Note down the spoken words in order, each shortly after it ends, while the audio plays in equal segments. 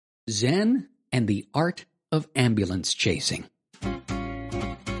Zen and the Art of Ambulance Chasing.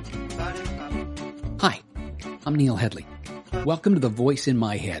 Hi, I'm Neil Headley. Welcome to The Voice in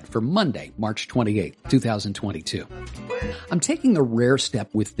My Head for Monday, March 28, 2022. I'm taking the rare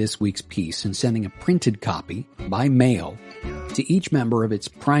step with this week's piece and sending a printed copy by mail to each member of its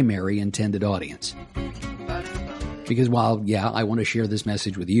primary intended audience. Because while, I want to share this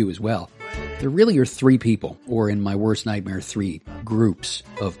message with you as well, there really are three people, or in my worst nightmare, three groups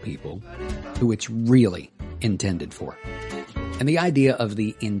of people who it's really intended for. And the idea of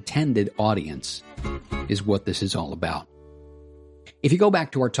the intended audience is what this is all about. If you go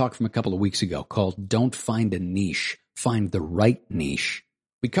back to our talk from a couple of weeks ago called Don't Find a Niche, Find the Right Niche,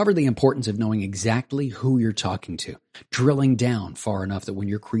 we covered the importance of knowing exactly who you're talking to, drilling down far enough that when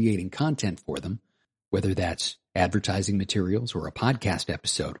you're creating content for them, whether that's advertising materials or a podcast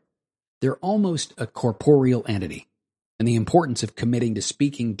episode, they're almost a corporeal entity, and the importance of committing to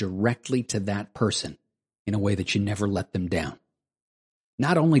speaking directly to that person in a way that you never let them down.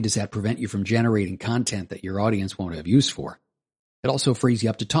 Not only does that prevent you from generating content that your audience won't have use for, it also frees you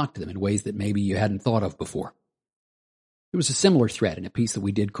up to talk to them in ways that maybe you hadn't thought of before. There was a similar thread in a piece that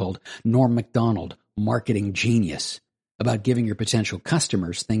we did called Norm Macdonald, Marketing Genius, about giving your potential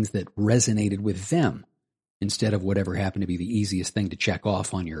customers things that resonated with them instead of whatever happened to be the easiest thing to check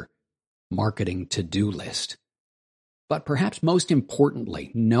off on your marketing to-do list. But perhaps most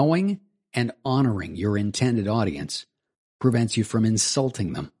importantly, knowing and honoring your intended audience prevents you from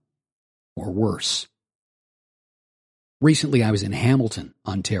insulting them, or worse. Recently, I was in Hamilton,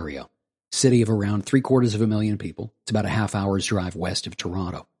 Ontario, city of around 750,000 people. It's about a half-hour's drive west of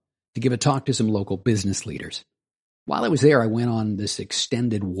Toronto, to give a talk to some local business leaders. While I was there, I went on this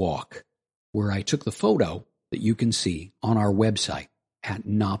extended walk where I took the photo that you can see on our website at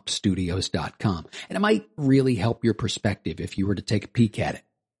nopstudios.com. And it might really help your perspective if you were to take a peek at it.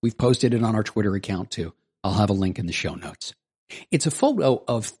 We've posted it on our Twitter account too. I'll have a link in the show notes. It's a photo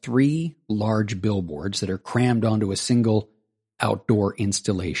of 3 large billboards that are crammed onto a single outdoor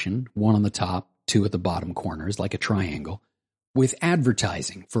installation, one on the top, 2 at the bottom corners, like a triangle, with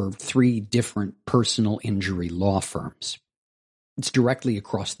advertising for 3 different personal injury law firms. It's directly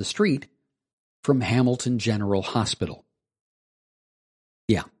across the street from Hamilton General Hospital.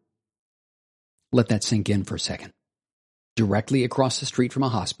 Yeah. Let that sink in for a second. Directly across the street from a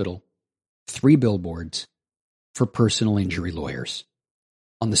hospital, 3 billboards for personal injury lawyers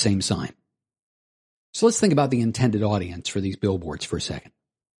on the same sign. So let's think about the intended audience for these billboards for a second.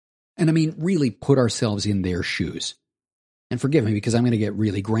 And I mean, really put ourselves in their shoes. And forgive me because I'm going to get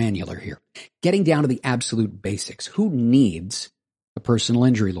really granular here. Getting down to the absolute basics. Who needs a personal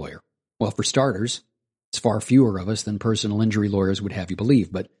injury lawyer? Well, for starters, it's far fewer of us than personal injury lawyers would have you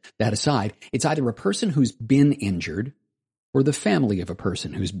believe. But that aside, it's either a person who's been injured or the family of a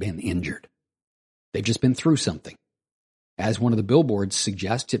person who's been injured. They've just been through something. As one of the billboards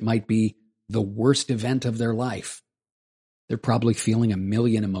suggests, it might be the worst event of their life. They're probably feeling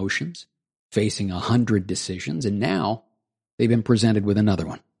 1,000,000 emotions, facing 100 decisions, and now they've been presented with another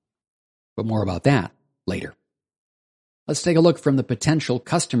one. But more about that later. Let's take a look from the potential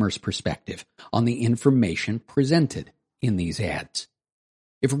customer's perspective on the information presented in these ads.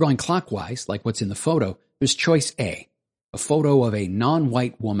 If we're going clockwise, like what's in the photo, there's choice A, a photo of a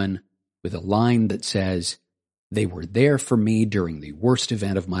non-white woman with a line that says, "They were there for me during the worst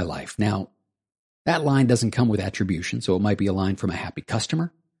event of my life." Now, that line doesn't come with attribution, so it might be a line from a happy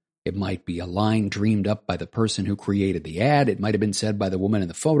customer. It might be a line dreamed up by the person who created the ad. It might have been said by the woman in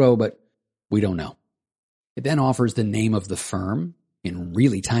the photo, but we don't know. It then offers the name of the firm in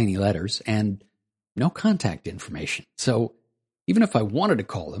really tiny letters and no contact information. So even if I wanted to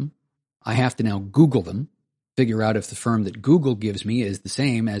call them, I have to now Google them, figure out if the firm that Google gives me is the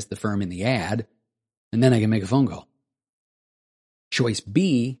same as the firm in the ad, and then I can make a phone call. Choice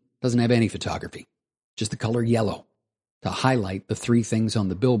B doesn't have any photography, just the color yellow to highlight the 3 things on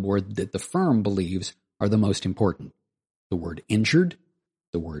the billboard that the firm believes are the most important. The word injured,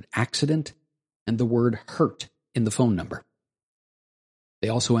 the word accident, and the word hurt in the phone number. They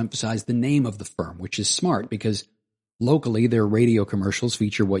also emphasize the name of the firm, which is smart because locally their radio commercials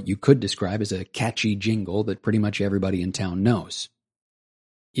feature what you could describe as a catchy jingle that pretty much everybody in town knows.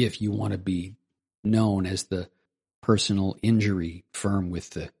 If you want to be known as the personal injury firm with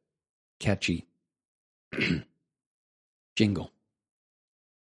the catchy jingle.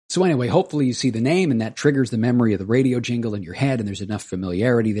 So anyway, hopefully you see the name and that triggers the memory of the radio jingle in your head, and there's enough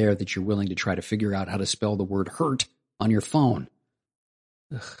familiarity there that you're willing to try to figure out how to spell the word hurt on your phone.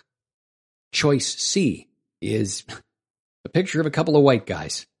 Ugh. Choice C is a picture of a couple of white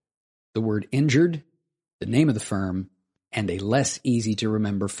guys. The word injured, the name of the firm, and a less easy to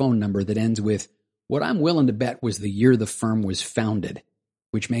remember phone number that ends with what I'm willing to bet was the year the firm was founded,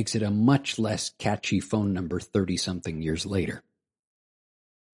 which makes it a much less catchy phone number 30-something years later.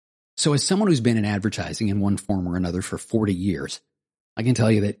 So as someone who's been in advertising in one form or another for 40 years, I can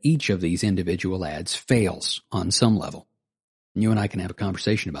tell you that each of these individual ads fails on some level. You and I can have a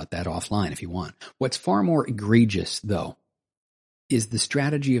conversation about that offline if you want. What's far more egregious, though, is the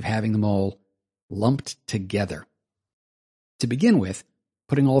strategy of having them all lumped together. To begin with,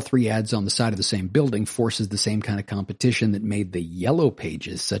 putting all three ads on the side of the same building forces the same kind of competition that made the Yellow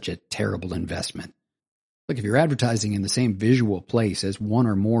Pages such a terrible investment. Look, if you're advertising in the same visual place as one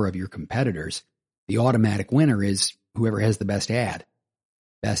or more of your competitors, the automatic winner is whoever has the best ad.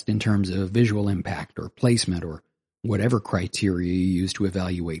 Best in terms of visual impact or placement or whatever criteria you use to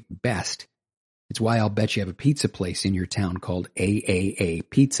evaluate best. It's why I'll bet you have a pizza place in your town called AAA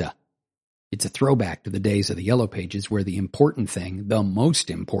Pizza. It's a throwback to the days of the Yellow Pages where the important thing, the most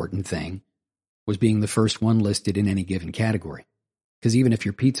important thing, was being the first one listed in any given category. Because even if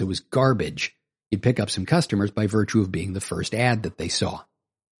your pizza was garbage, you'd pick up some customers by virtue of being the first ad that they saw.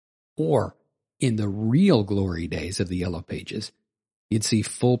 Or, in the real glory days of the Yellow Pages, you'd see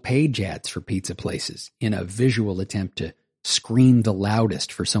full-page ads for pizza places in a visual attempt to scream the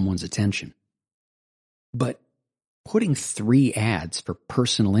loudest for someone's attention. But putting three ads for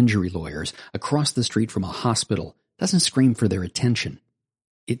personal injury lawyers across the street from a hospital doesn't scream for their attention.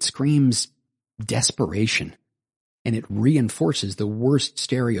 It screams desperation, and it reinforces the worst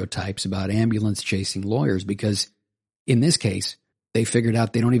stereotypes about ambulance-chasing lawyers because, in this case, they figured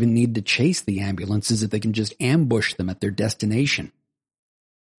out they don't even need to chase the ambulances if they can just ambush them at their destination.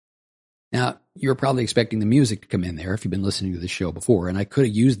 Now, you're probably expecting the music to come in there if you've been listening to the show before, and I could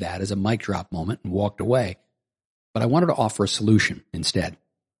have used that as a mic drop moment and walked away. But I wanted to offer a solution instead.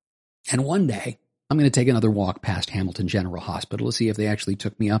 And one day, I'm going to take another walk past Hamilton General Hospital to see if they actually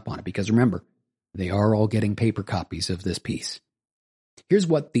took me up on it, because remember, they are all getting paper copies of this piece. Here's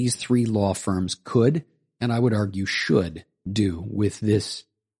what these three law firms could, and I would argue should, do with this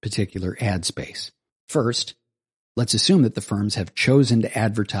particular ad space. First, let's assume that the firms have chosen to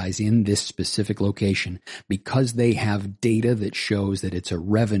advertise in this specific location because they have data that shows that it's a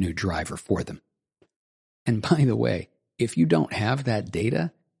revenue driver for them. And by the way, if you don't have that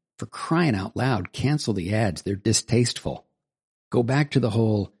data, for crying out loud, cancel the ads. They're distasteful. Go back to the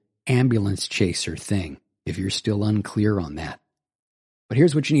whole ambulance chaser thing if you're still unclear on that. But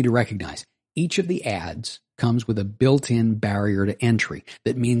here's what you need to recognize. Each of the ads comes with a built-in barrier to entry.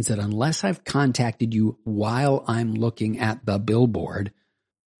 That means that unless I've contacted you while I'm looking at the billboard,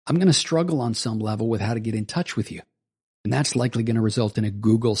 I'm going to struggle on some level with how to get in touch with you. And that's likely going to result in a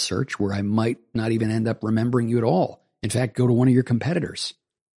Google search where I might not even end up remembering you at all. In fact, go to one of your competitors.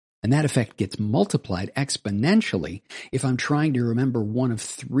 And that effect gets multiplied exponentially if I'm trying to remember one of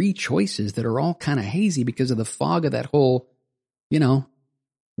three choices that are all kind of hazy because of the fog of that whole,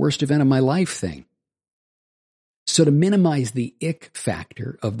 worst event of my life thing. So to minimize the ick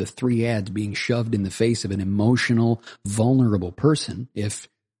factor of the three ads being shoved in the face of an emotional, vulnerable person, if,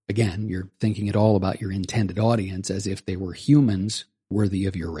 again, you're thinking at all about your intended audience as if they were humans worthy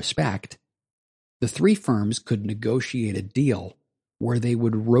of your respect, the three firms could negotiate a deal where they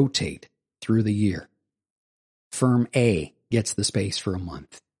would rotate through the year. Firm A gets the space for a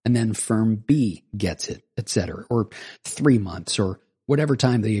month, and then firm B gets it, etc., or 3 months, or whatever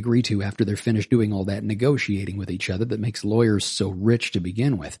time they agree to after they're finished doing all that negotiating with each other that makes lawyers so rich to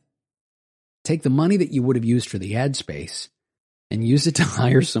begin with. Take the money that you would have used for the ad space and use it to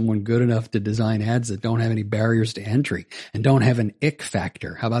hire someone good enough to design ads that don't have any barriers to entry and don't have an ick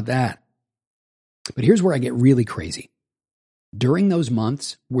factor. How about that? But here's where I get really crazy. During those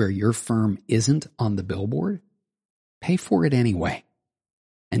months where your firm isn't on the billboard, pay for it anyway.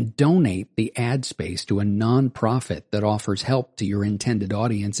 And donate the ad space to a nonprofit that offers help to your intended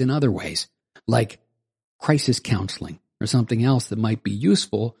audience in other ways, like crisis counseling or something else that might be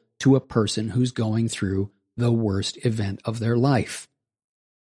useful to a person who's going through the worst event of their life.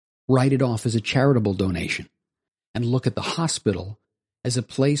 Write it off as a charitable donation and look at the hospital as a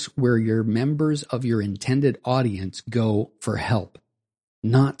place where your members of your intended audience go for help,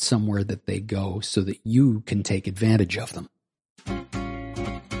 not somewhere that they go so that you can take advantage of them.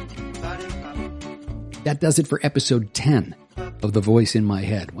 That does it for episode 10 of The Voice in My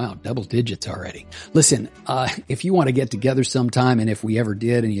Head. Wow, double digits already. Listen, if you want to get together sometime, and if we ever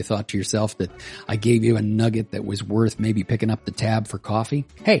did, and you thought to yourself that I gave you a nugget that was worth maybe picking up the tab for coffee,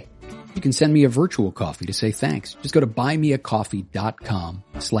 hey, you can send me a virtual coffee to say thanks. Just go to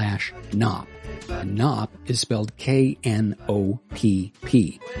buymeacoffee.com/knob. And Knopp is spelled K-N-O-P-P.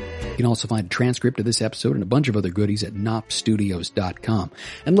 You can also find a transcript of this episode and a bunch of other goodies at knoppstudios.com.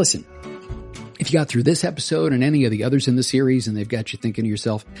 And listen, if you got through this episode and any of the others in the series and they've got you thinking to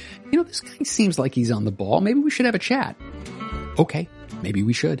yourself, this guy seems like he's on the ball, maybe we should have a chat. Okay, maybe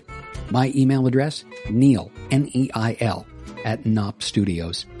we should. My email address, Neil, N-E-I-L, at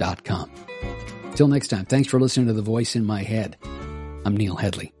knoppstudios.com. Till next time, thanks for listening to The Voice in My Head. I'm Neil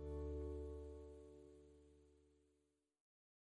Headley.